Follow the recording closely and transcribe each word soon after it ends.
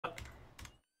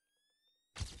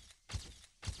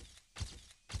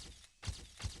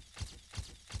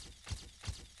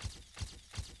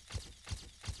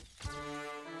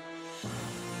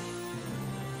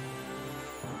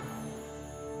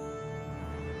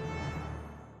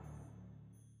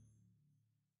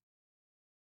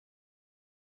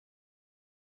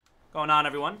Going on,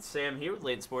 everyone? Sam here with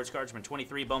Layton Sports Cards, number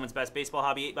 23, Bowman's Best Baseball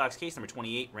Hobby 8-box case, number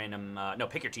 28, random,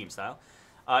 pick your team style.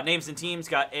 Names and teams,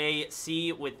 got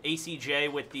AC with ACJ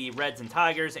with the Reds and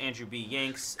Tigers, Andrew B.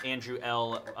 Yanks, Andrew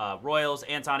L. Royals,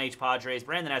 Anton H. Padres,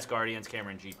 Brandon S. Guardians,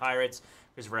 Cameron G. Pirates,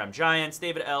 Christopher M. Giants,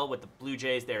 David L. with the Blue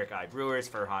Jays, Derek I. Brewers,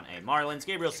 Farhan A. Marlins,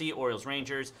 Gabriel C. Orioles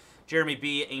Rangers, Jeremy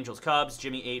B. Angels Cubs,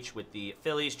 Jimmy H. with the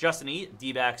Phillies, Justin E.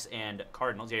 D-backs and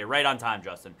Cardinals. Yeah, you're right on time,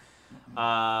 Justin.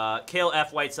 Kale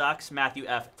F. White Sox, Matthew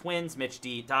F. Twins, Mitch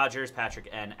D. Dodgers, Patrick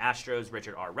N. Astros,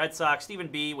 Richard R. Red Sox, Stephen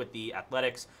B. with the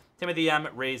Athletics, Timothy M.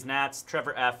 Rays Nats,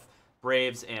 Trevor F.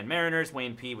 Braves and Mariners,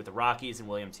 Wayne P. with the Rockies, and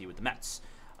William T. with the Mets.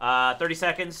 30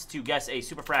 seconds to guess a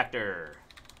Superfractor.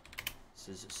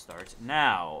 This starts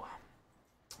now.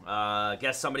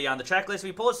 Guess somebody on the checklist. If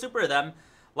we pull a super of them,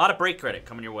 a lot of break credit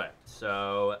coming your way.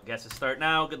 So guesses start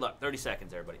now. Good luck. 30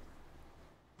 seconds, everybody.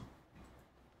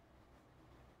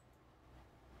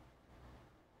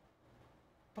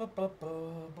 Oh,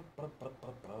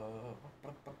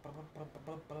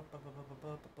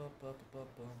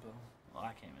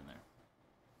 I came in there.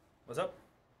 What's up?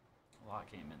 A lot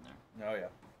came in there. Oh, yeah.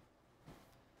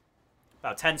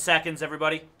 About 10 seconds,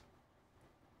 everybody.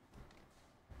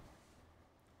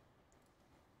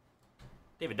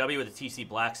 David W. with the TC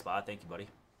Black Spot. Thank you, buddy.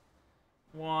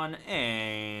 One,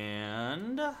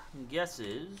 and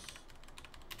guesses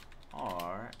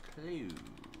are closed.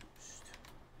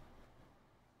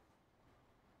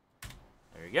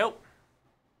 There you go. All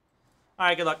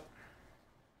right, good luck.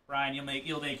 Brian, you'll make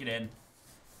it in.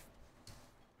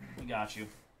 We got you.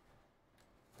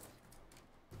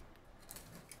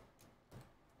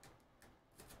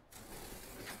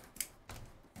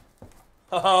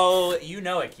 Oh, you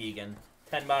know it, Keegan.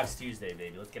 $10 Tuesday,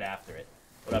 baby. Let's get after it.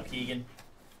 What up, Keegan?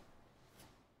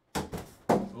 Oh,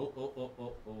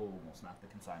 almost knocked the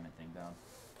consignment thing down.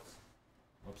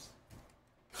 Whoops.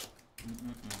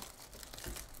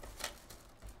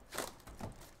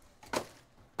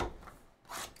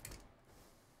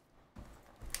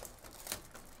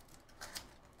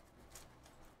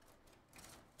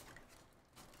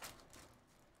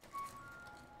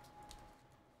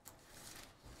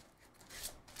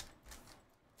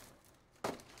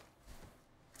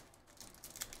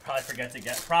 Probably forget to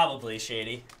get. Probably,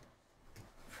 Shady.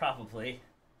 Probably.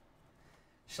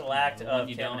 Shellacked of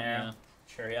Caminero.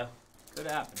 Churio. Could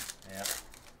happen.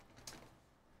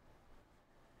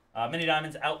 Yeah. Mini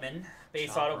Diamonds, Outman.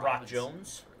 Base Auto, Brock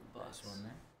Jones. Last one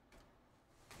there.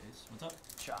 Case. What's up?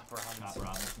 Chop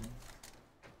Robinson.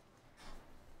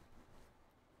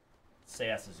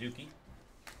 Seiya Suzuki.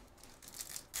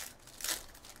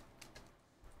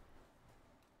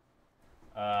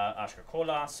 Oscar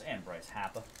Colas and Bryce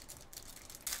Happa.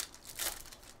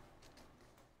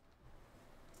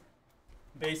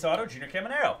 Base Auto, Junior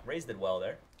Caminero. Rays did well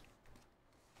there.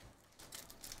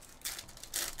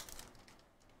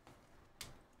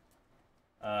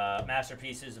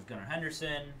 Masterpieces of Gunnar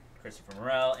Henderson, Christopher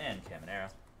Morel, and Caminero.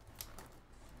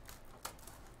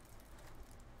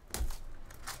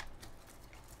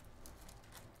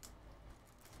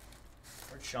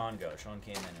 Where'd Sean go? Sean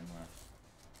came in and left.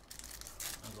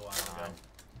 That was a while ago.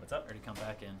 What's up? Ready to come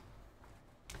back in.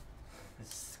 This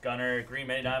is Gunnar Green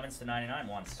Mini Diamonds to 99,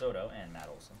 Juan Soto, and Matt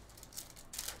Olson.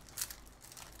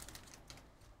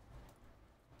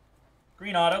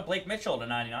 Green Auto, Blake Mitchell to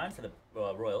 99 for the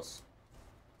Royals.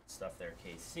 Stuff there,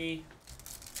 KC.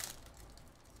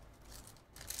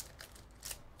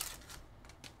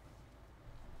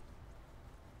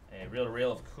 A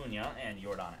reel-to-reel of Cunha and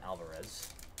Yordan Alvarez.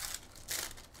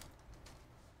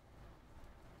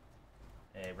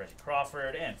 A Reggie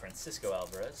Crawford and Francisco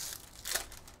Alvarez.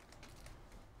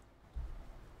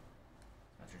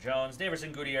 Spencer Jones,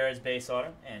 Daverson Gutierrez, base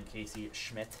auto, and Casey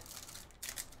Schmidt.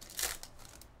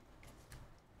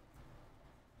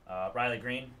 Riley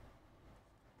Green,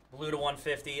 blue to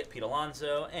 150, Pete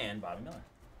Alonso, and Bobby Miller.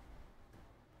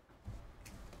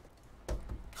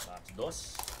 Box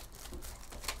dos.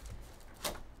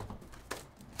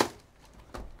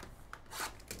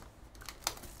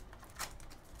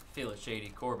 Feel it, Shady.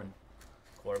 Corbin.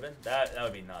 That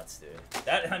would be nuts, dude.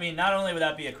 That, I mean, not only would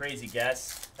that be a crazy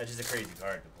guess, that's just a crazy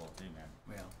card to pull too, man.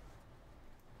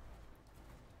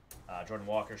 Yeah. Jordan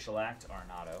Walker, shellacked,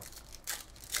 Arenado.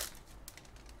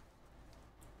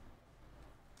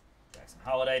 Jackson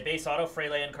Holiday, base auto,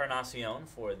 Frele Encarnacion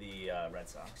for the Red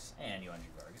Sox, and UNG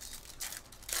Vargas.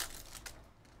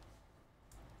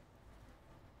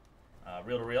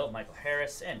 Reel-to-reel, Michael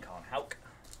Harris, and Colin Houck.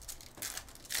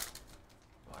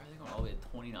 Why are they going all the way to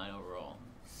 29 overall?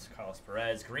 Carlos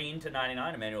Perez, green to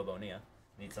 99, Emmanuel Bonilla.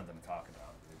 Need something to talk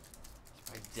about, dude. It's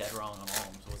probably dead wrong on all of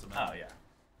them, so what's the matter? Oh, yeah.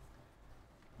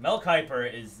 Mel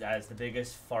Kiper has the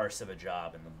biggest farce of a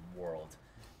job in the world.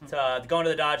 Going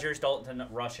to the Dodgers, Dalton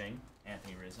rushing.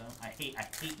 Anthony Rizzo. I hate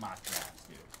mock drafts,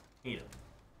 dude. Hate them.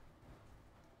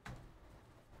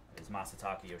 There's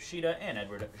Masataka Yoshida and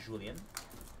Edward Julian.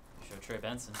 Show Trey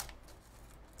Benson.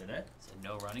 Did it? Said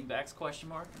no running backs, question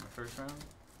mark, in the first round.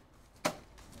 They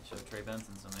showed Trey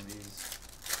Benson, so maybe he's...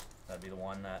 That'd be the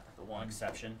one one.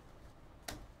 exception.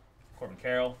 Corbin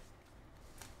Carroll.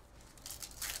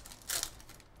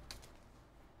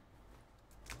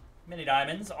 Mini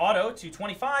Diamonds. Auto to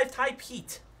 25. Ty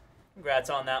Pete. Congrats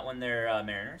on that one there,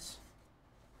 Mariners.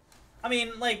 I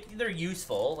mean, like, they're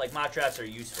useful. Like, mock drafts are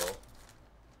useful.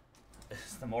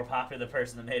 The more popular the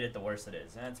person that made it, the worse it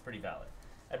is. And that's pretty valid.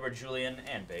 Edward Julian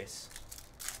and base.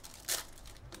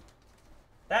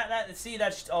 See,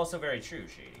 that's also very true,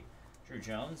 Shady. Drew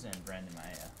Jones and Brandon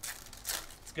Maya.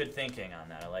 It's good thinking on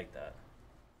that. I like that.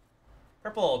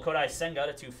 Purple, Kodai Senga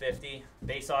to 250.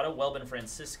 Base auto, Welbin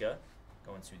Francisca.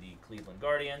 Going to the Cleveland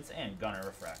Guardians. And Gunner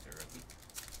Refractor rookie.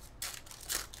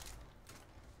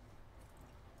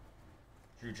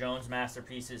 Drew Jones,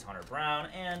 Masterpieces, Hunter Brown,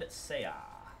 and Seiya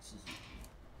Suzuki.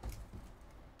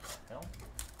 Hell.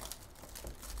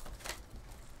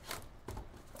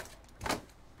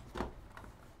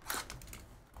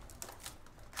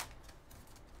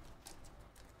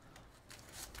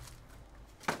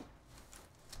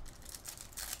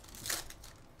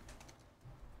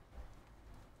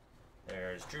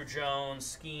 There's Drew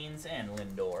Jones, Skeens, and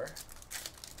Lindor.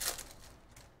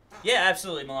 Yeah,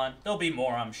 absolutely, Milan. There'll be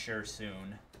more, I'm sure,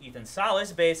 soon. Ethan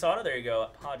Salas, base auto. There you go,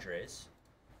 Padres.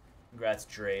 Congrats,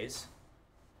 Dre's.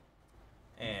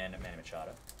 And Manny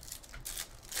Machado.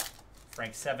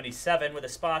 Frank 77 with a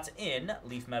spot in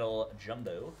Leaf Metal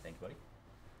Jumbo. Thank you, buddy.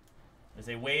 There's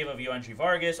a wave of UNG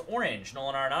Vargas. Orange,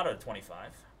 Nolan Arenado to 25.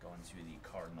 Going to the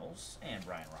Cardinals. And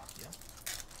Brian Rocchio.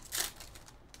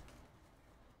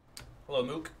 Hello,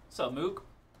 Mook. What's up, Mook?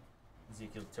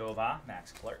 Ezekiel Tova,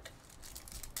 Max Clark.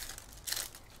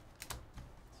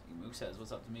 Mook says,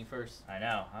 what's up to me first? I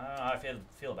know. I don't know how I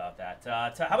feel about that.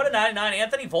 How about a 99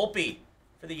 Anthony Volpe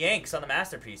for the Yanks on the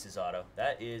Masterpieces auto?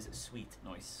 That is sweet.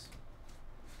 Nice.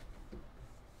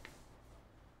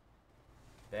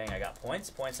 Dang, I got points.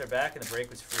 Points are back, and the break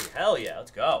was free. Hell yeah,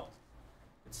 let's go.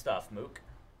 Good stuff, Mook.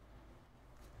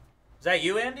 Is that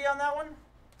you, Andy, on that one?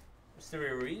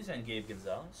 Mysterio Ruiz and Gabe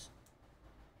Gonzalez.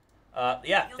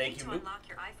 Yeah, thank you, Mook. Unlock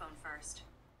your iPhone first.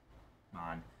 Come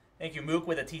on. Thank you, Mook,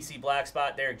 with a TC Black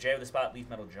spot. Derek J with a spot. Leaf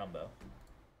Metal Jumbo.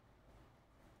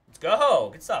 Let's go.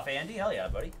 Good stuff, Andy. Hell yeah,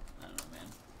 buddy. I don't know, man.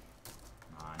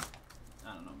 Come on.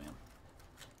 I don't know, man.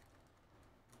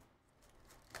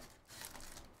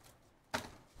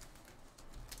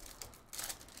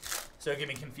 So it can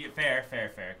be fair.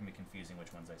 It can be confusing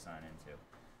which ones I sign into.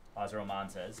 Ozro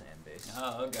Montez and base.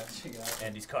 Oh, gotcha.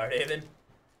 Andy's card haven.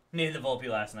 Needed the Volpe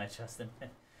last night, Justin.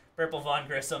 Purple Von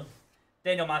Grissom.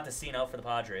 Daniel Montesino for the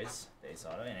Padres. Base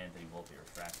auto. And Anthony Volpe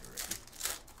refractor rookie.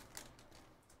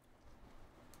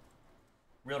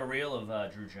 Reel to reel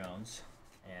of Drew Jones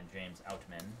and James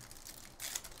Outman.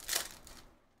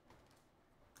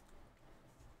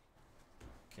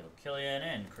 Caleb Killian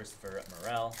and Christopher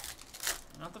Morel.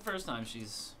 Not the first time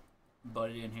she's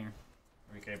butted in here.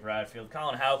 Enrique Bradfield.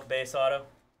 Colin Houck, base auto.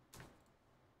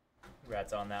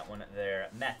 Congrats on that one there.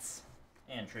 Mets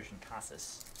and Tristan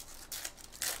Casas.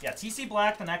 Yeah, TC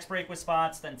Black, the next break with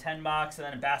spots, then 10 box, and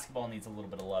then basketball needs a little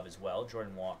bit of love as well.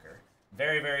 Jordan Walker.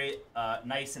 Very, very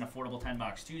nice and affordable 10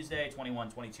 box Tuesday.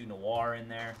 21-22 Noir in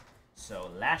there.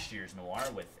 So last year's Noir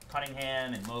with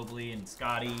Cunningham and Mobley and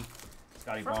Scotty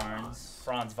Barnes,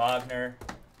 Franz Wagner.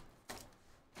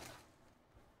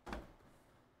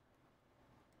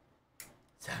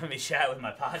 So having me chat with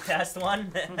my podcast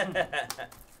one.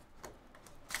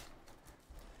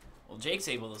 Well, Jake's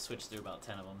able to switch through about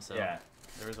 10 of them, so Yeah.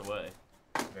 there's a way.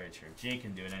 Very true. Jake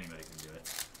can do it. Anybody can do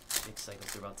it. Jake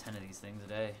cycles through about 10 of these things a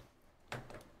day.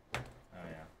 Oh,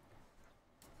 yeah.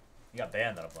 You got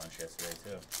banned on a bunch yesterday,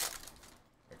 too.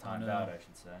 Or timed out, I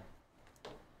should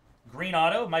say. Green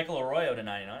auto, Michael Arroyo to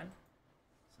 99. Sounds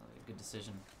like a good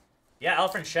decision. Yeah,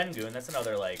 Alfred Şengün. That's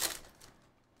another,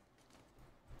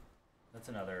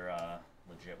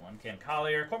 legit one. Cam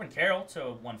Collier. Corbin Carroll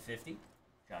to 150.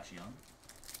 Josh Young.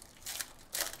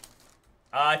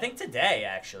 I think today,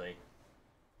 actually.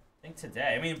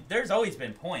 I mean, there's always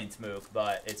been points, Mook,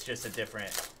 but it's just a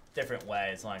different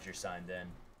way as long as you're signed in.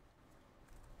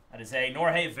 That is a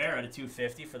Norge Vera to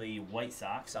 250 for the White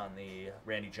Sox on the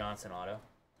Randy Johnson auto.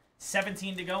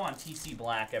 17 to go on TC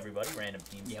Black, everybody. Random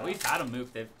team Yeah, stuff. we've had them, Mook.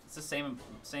 It's the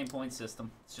same point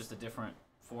system. It's just a different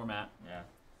format. Yeah.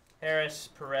 Harris,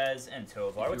 Perez, and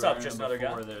Tovar. If What's you were up? in Just them another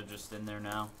guy. before, they're just in there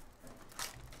now.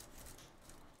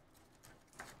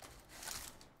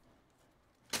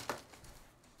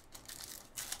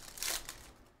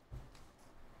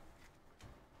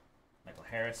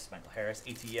 Harris,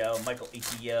 ATL, Michael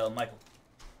ATL, Michael.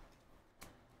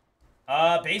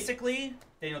 Basically,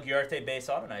 Daniel Giarte base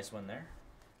auto, nice one there.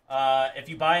 If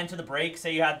you buy into the break,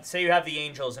 say you have the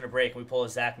Angels in a break, and we pull a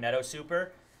Zach Neto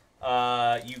super,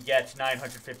 you get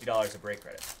 $950 of break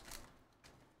credit.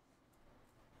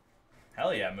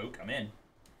 Hell yeah, Mook, I'm in.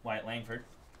 Wyatt Langford,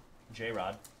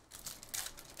 J-Rod.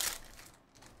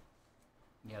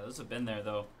 Yeah, those have been there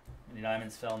though. Any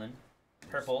diamonds, Felnin.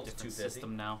 Purple, Different 250.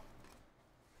 system now.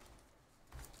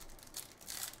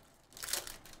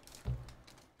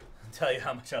 I'll tell you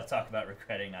how much I'll talk about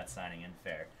regretting not signing in.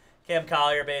 Fair. Cam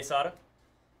Collier, base auto.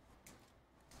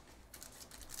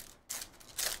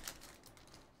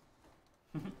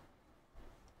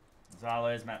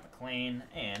 Gonzalez, Matt McLean,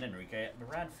 and Enrique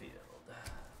Bradfield.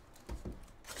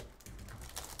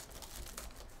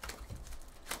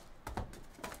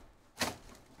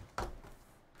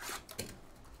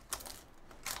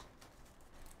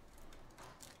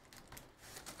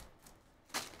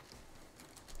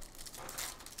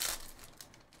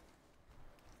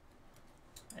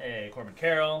 Hey, Corbin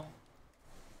Carroll.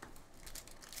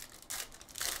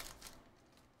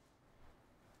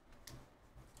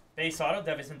 Base auto,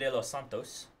 Davison De Los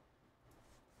Santos.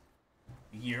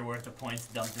 A year worth of points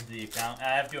dumped into the account. I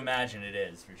have to imagine it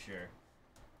is, for sure.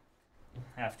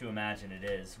 Have to imagine it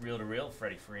is. Reel to reel,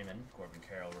 Freddie Freeman. Corbin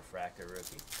Carroll, refractor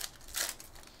rookie.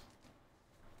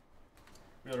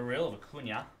 Reel to reel of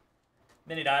Acuna.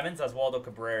 Mini diamonds, Oswaldo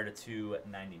Cabrera to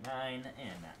 299,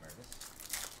 and Matt Mervis.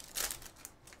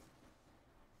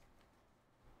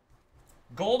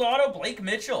 Gold auto, Blake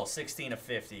Mitchell, 16 of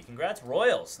 50. Congrats,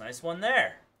 Royals. Nice one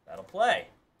there. That'll play.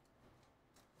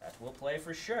 That will play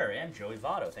for sure. And Joey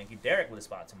Votto. Thank you, Derek, with a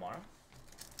spot tomorrow.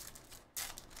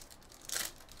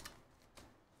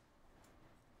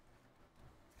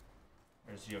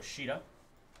 There's Yoshida,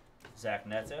 Zach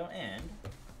Neto, and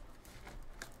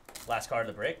last card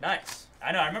of the break. Nice.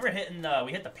 I know. I remember hitting.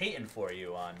 We hit the Peyton for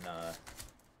you on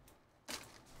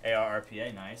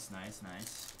ARRPA. Nice, nice,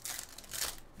 nice.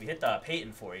 We hit the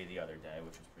Peyton for you the other day,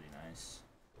 which was pretty nice.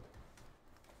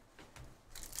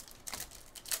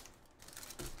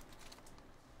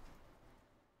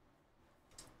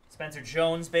 Spencer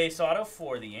Jones base auto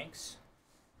for the Yanks.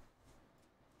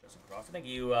 Justin Crawford. Thank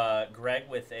you, Greg,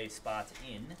 with a spot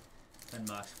in 10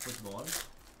 box football.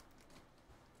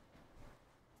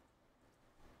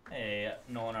 Hey,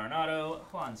 Nolan Arenado,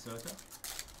 Juan Soto.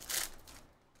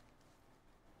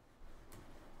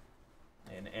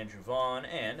 And Andrew Vaughn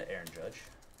and Aaron Judge.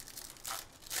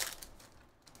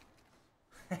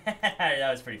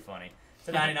 That was pretty funny. It's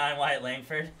a 99 Wyatt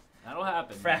Langford. That'll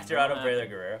happen. Fractor auto Braylor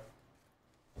Guerrero.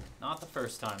 Not the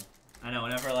first time. I know,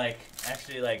 whenever,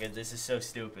 this is so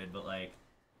stupid, but, I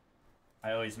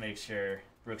always make sure,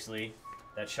 Brooks Lee,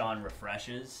 that Sean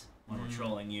refreshes when we're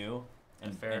trolling you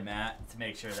and Matt to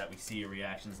make sure that we see your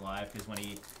reactions live, because when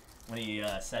he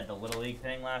said the Little League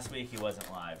thing last week, he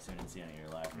wasn't live, so we didn't see any of your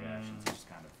live reactions. It just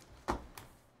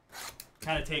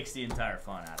kind of takes the entire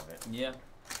fun out of it. Yeah.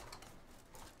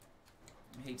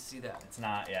 I hate to see that. It's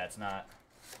not.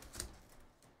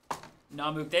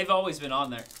 Nah, Mook, they've always been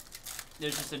on there.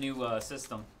 There's just a new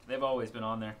system. They've always been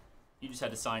on there. You just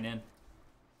had to sign in.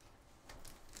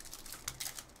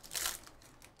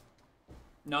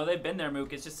 No, they've been there,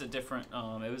 Mook. It's just a different.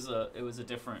 It was a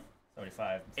different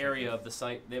 75 area of the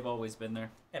site. They've always been there.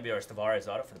 And BR's Tavares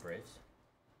auto for the Braves.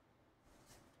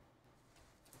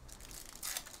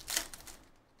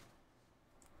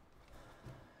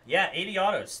 Yeah, 80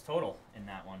 autos total in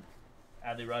that one.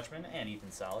 Adley Rutschman and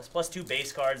Ethan Salas, plus 2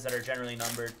 base cards that are generally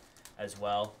numbered as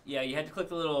well. Yeah, you had to click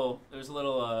the little. There's a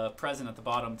little present at the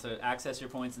bottom to access your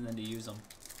points and then to use them.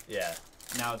 Yeah.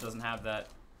 Now it doesn't have that.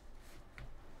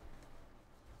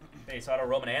 Base auto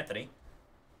Roman Anthony.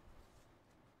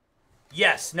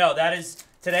 Yes, no,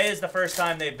 today is the first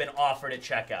time they've been offered at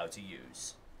checkout to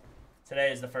use.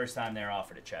 Today is the first time they're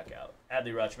offered at checkout.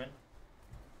 Adley Rutschman.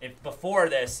 If before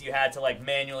this you had to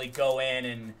manually go in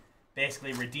and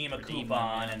basically redeem a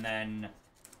coupon and then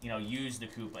use the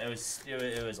coupon. It was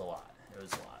a lot. It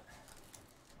was a lot.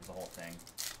 It was the whole thing.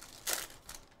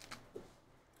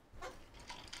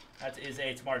 That is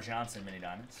a Tamar Johnson mini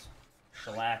diamonds.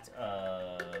 Shellacked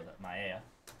of Maea.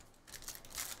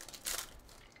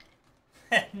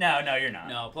 No, you're not.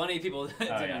 No, plenty of people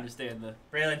didn't understand the.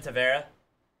 Braylon Tavera.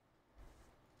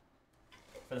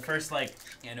 For the first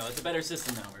Yeah, no, it's a better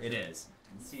system now. It is.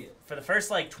 You can see it. For the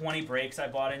first 20 breaks I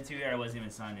bought into here, I wasn't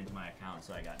even signed into my account,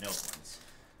 so I got no points.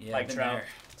 Yeah, Mike Trout. there.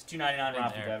 It's $2.99.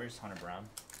 Rafi there. Devers, Hunter Brown.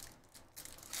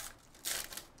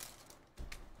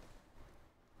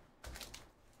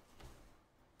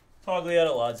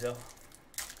 Tagliatelle Lazio.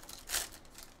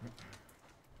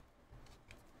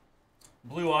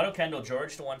 Blue auto, Kendall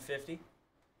George to 150.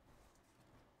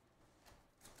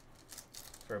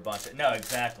 For a bunch of... No,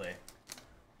 exactly.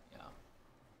 Yeah.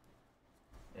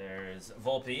 There's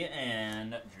Volpe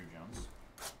and Drew Jones.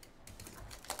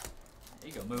 There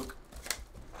you go, Mook.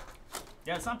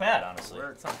 Yeah, it's not bad, honestly.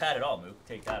 Works. It's not bad at all, Mook.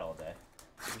 Take that all day.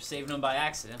 You're saving them by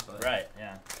accident, but Right,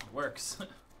 yeah. it works.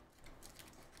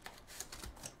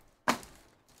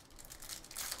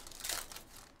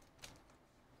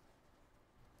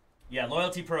 Yeah,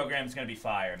 loyalty program is going to be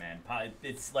fire, man.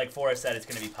 It's like Forrest said, it's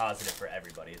going to be positive for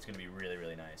everybody. It's going to be really,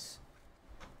 really nice.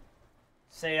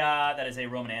 Say that is a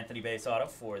Roman Anthony base auto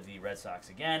for the Red Sox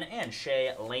again, and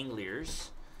Shea Langeliers.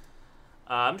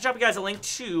 I'm going to drop you guys a link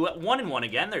to 1-1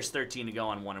 again. There's 13 to go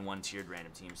on 1-1 tiered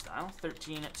random team style.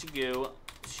 13 to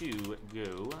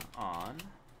go on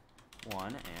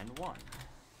 1-1.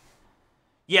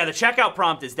 Yeah, the checkout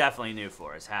prompt is definitely new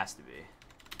for us. Has to be.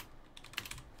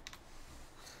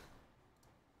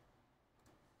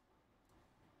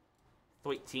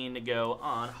 $13 to go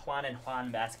on Juan and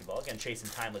Juan basketball. Again, chasing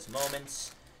timeless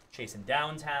moments, chasing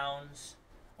downtowns.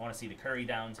 I want to see the Curry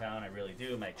downtown. I really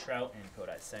do. Mike Trout and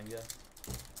Kodai Senga.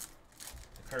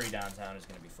 The Curry downtown is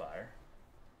going to be fire.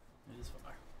 It is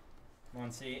fire.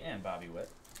 Muncy and Bobby Witt.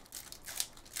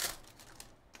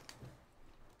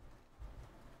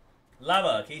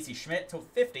 Lava, Casey Schmidt to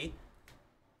 50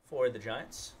 for the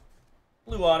Giants.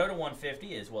 Blue auto to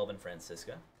 150 is Welvin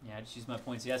Francisco. Yeah, I just used my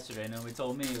points yesterday. Nobody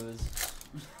told me it was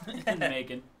in the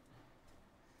making.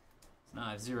 So now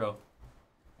I have 0.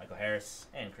 Michael Harris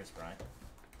and Chris Bryant.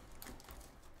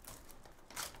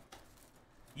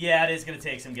 Yeah, it is going to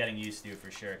take some getting used to for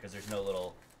sure because there's no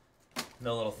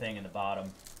little thing in the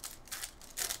bottom.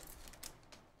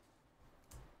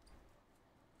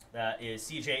 That is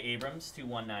C.J. Abrams to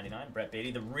 199. Brett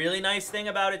Beatty. The really nice thing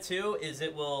about it too is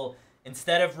it will,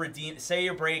 instead of redeem, say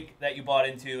your break that you bought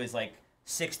into is like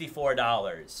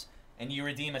 $64, and you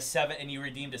redeemed a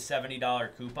 $70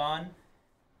 coupon.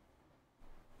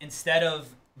 Instead of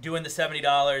doing the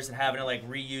 $70 and having to like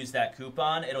reuse that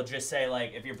coupon, it'll just say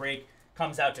like if your break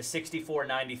comes out to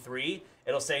 $64.93,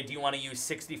 it'll say, do you want to use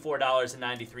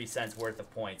 $64.93 worth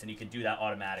of points, and you can do that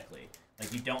automatically.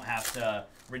 Like you don't have to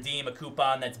redeem a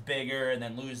coupon that's bigger and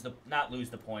then not lose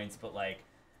the points, but like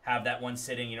have that one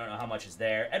sitting. You don't know how much is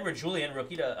there. Edward Julian,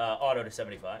 rookie to auto to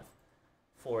 75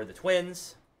 for the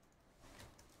Twins.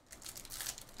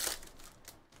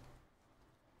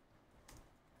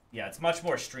 Yeah, it's much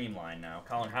more streamlined now.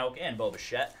 Colin Houck and Bo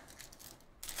Bichette.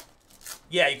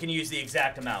 Yeah, you can use the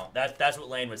exact amount. That's what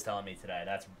Lane was telling me today.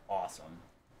 That's awesome.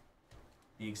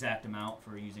 The exact amount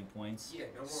for using points. Yeah,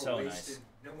 no more so wasted. Nice.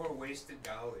 No more wasted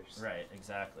dollars. Right,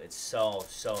 exactly. It's so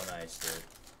nice, dude.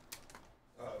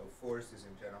 Uh-oh, Forrest is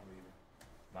in town leaving.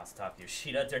 Masataka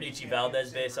Yoshida, Ternichi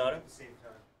Valdez base auto. At the same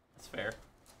time. That's fair.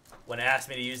 When it asked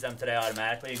me to use them today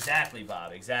automatically. Exactly,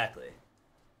 Bob. Exactly.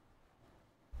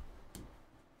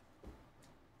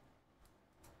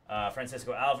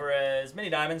 Francisco Alvarez, Mini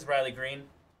Diamonds, Riley Green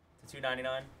to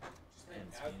 299. Just think,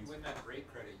 now if you win that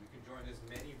break credit, you can join as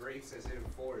many breaks as it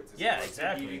affords. Yeah,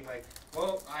 exactly. Meaning like,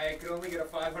 well, I could only get a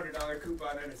 $500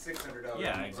 coupon and a $600 coupon.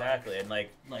 Yeah, exactly. And like,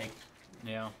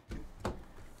 Yeah.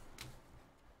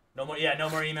 no more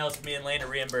emails from me and Lane to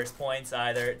reimburse points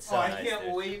either. It's so nice, I can't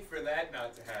dude. wait for that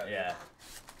not to happen. Yeah.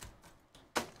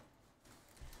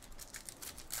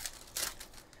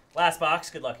 Last box.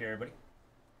 Good luck here, everybody.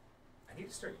 I need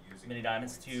to start using Mini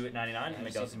Diamonds, points. 299.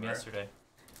 I used them yesterday.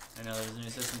 I know there's a new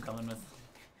system coming with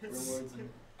rewards. And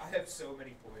I have so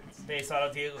many points. Base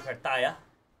auto Diego Cartaya.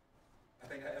 I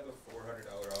think I have a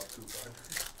 $400 off coupon.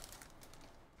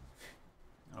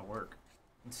 that'll work.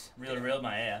 It's real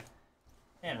Maea.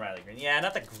 And Riley Green. Yeah,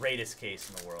 not the greatest case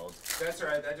in the world. That's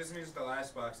right. That just means the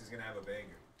last box is gonna have a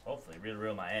banger. Hopefully,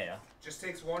 real Maea. Just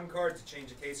takes one card to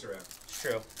change a case around. It's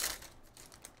true.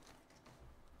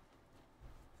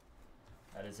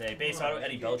 That is a base auto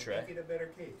Eddie Beltre. Make it a better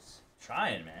case.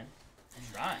 Trying, man.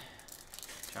 Trying.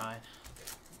 Try.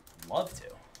 Love to.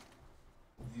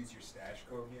 Use your stash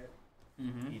code yet?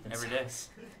 Mm-hmm. Ethan Every day. Sims.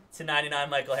 To 99,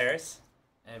 Michael Harris.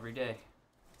 Every day.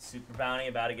 Super Bounty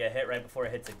about to get hit right before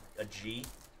it hits a G.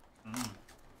 Mm.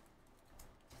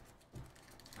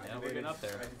 Yeah, we're getting up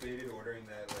there. I debated ordering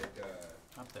that, like,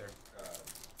 Up there.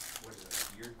 what is it,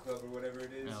 Beard Club or whatever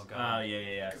it is. Oh, Oh, God.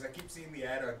 yeah. Because I keep seeing the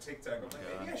ad on TikTok. I'm like,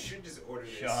 God. maybe I should just order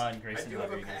this. Sean Grayson I do have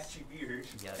a Rodriguez. patchy beard.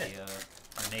 Yeah,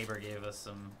 our neighbor gave us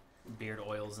some beard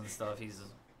oils and stuff. He's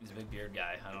a big beard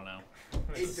guy. I don't know.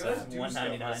 It does do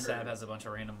 $199. stuff. Sab has a bunch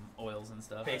of random oils and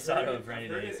stuff. Base I've auto heard of Randy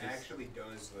it Davis. actually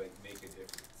does, like, make a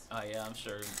difference. Oh, yeah, I'm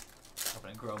sure.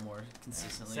 Helping it grow more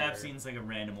consistently. Sap or- seems like a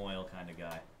random oil kind of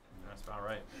guy. That's about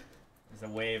right. There's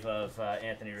a wave of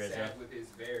Anthony Rizzo. Sad with his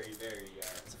very, very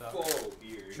about- full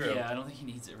beard. True. Yeah, I don't think he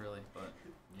needs it really, but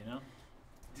you know.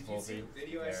 Did you see the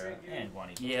video I sent you? And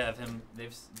Juanito. Yeah, of him.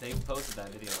 They've posted that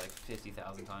video like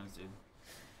 50,000 times, dude.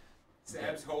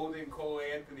 Sab's holding Cole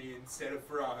Anthony instead of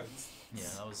Franz. Yeah,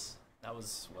 that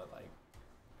was what, like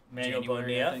Emmanuel January, I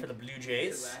Bonilla think. for the Blue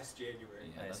Jays. Last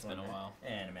January. Yeah, that's been a while.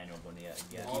 And Emmanuel Bonilla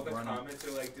again. All the running. comments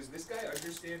are like, does this guy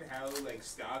understand how like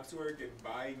stocks work and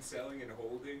buying, selling, and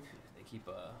holding? They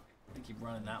keep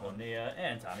running that one. Bonilla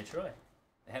and Tommy Troy.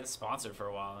 They had it sponsored for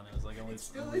a while, and it was like only. It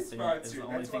still only is thing- sponsored. it's the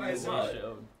only That's thing why I they saw it.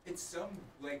 showed. It's some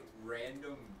like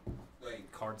random like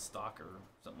Card stock or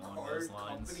something along card those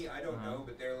lines. company. I don't know,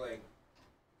 but they're like,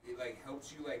 it like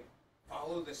helps you like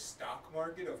follow the stock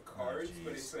market of cards,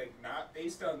 but jeez. it's like not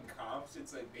based on comps.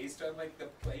 It's like based on like the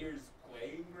players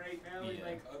playing right now and Yeah.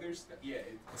 like other stuff. Yeah,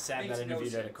 it Sam makes got no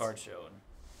interviewed at a sense. card show, and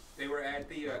They were at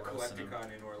the roasting him.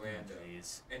 Collecticon in Orlando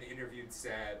Jeez. and interviewed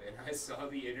Sab, and I saw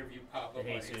the interview pop up on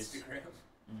Jesus. Instagram.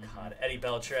 God, Eddie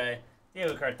Beltre,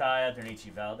 Diego Cartaya,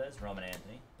 Dernici Valdez, Roman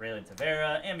Anthony, Braylon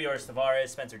Tavera, Ambioris Tavares,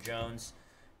 Spencer Jones,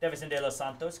 Devison De Los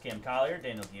Santos, Cam Collier,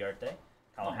 Daniel Guillarte,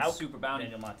 Colin Houck, Super Bounty.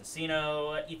 Daniel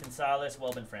Montesino, Ethan Salas,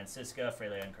 Welben Francisca,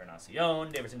 Freya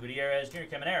Encarnacion, Davidson Gutierrez, Junior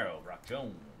Caminero, Brock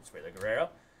Jones, Freya Guerrero,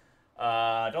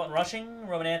 Dalton Rushing,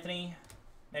 Roman Anthony,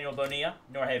 Manuel Bonilla,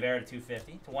 Norge Vera to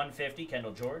 250, to 150,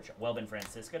 Kendall George, Welben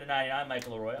Francisca, to 99,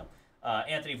 Michael Arroyo,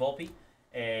 Anthony Volpe,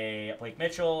 a Blake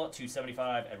Mitchell,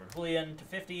 275, Edward Julian, to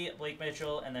 50, Blake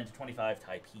Mitchell, and then to 25,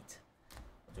 Ty Pete.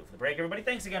 We'll do it for the break, everybody.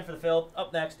 Thanks again for the fill.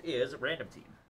 Up next is Random Team.